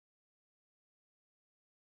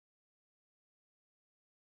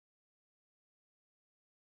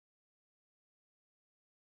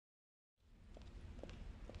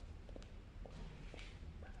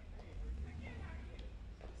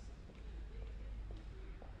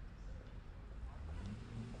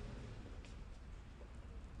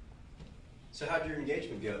So how did your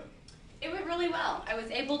engagement go? It went really well. I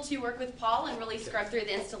was able to work with Paul and really scrub through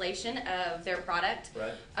the installation of their product.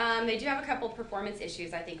 Right. They do have a couple performance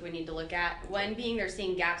issues I think we need to look at. One being they're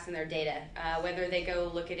seeing gaps in their data. Whether they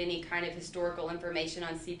go look at any kind of historical information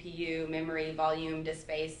on CPU, memory, volume, disk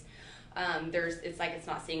space, it's like it's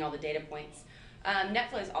not seeing all the data points.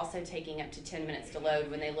 NetFlow is also taking up to 10 minutes to load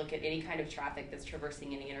when they look at any kind of traffic that's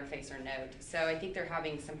traversing any interface or node. So I think they're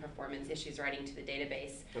having some performance issues writing to the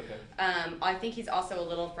database. Okay. I think he's also a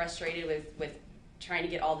little frustrated with trying to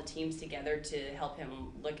get all the teams together to help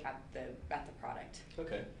him look at the product.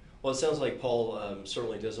 Okay. Well, it sounds like Paul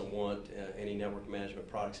certainly doesn't want any network management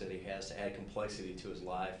products that he has to add complexity to his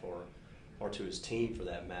life or to his team for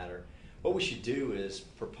that matter. What we should do is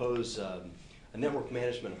propose a network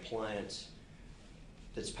management appliance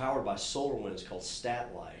that's powered by Solarwinds called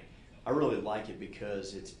STATlight. I really like it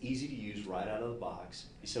because it's easy to use right out of the box.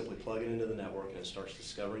 You simply plug it into the network and it starts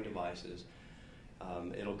discovering devices.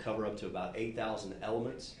 It'll cover up to about 8,000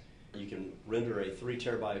 elements. You can render a 3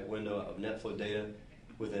 terabyte window of NetFlow data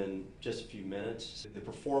within just a few minutes. The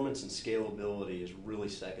performance and scalability is really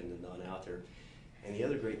second to none out there. And the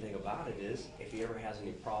other great thing about it is if he ever has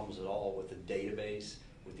any problems at all with the database,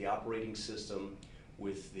 with the operating system,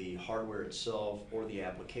 with the hardware itself or the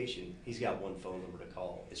application, he's got one phone number to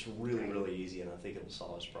call. It's really, really easy, and I think it'll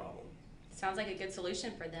solve his problem. Sounds like a good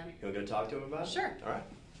solution for them. You want to go talk to him about it? Sure. All right.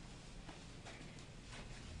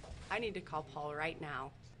 I need to call Paul right now.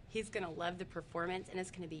 He's going to love the performance, and it's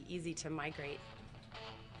going to be easy to migrate.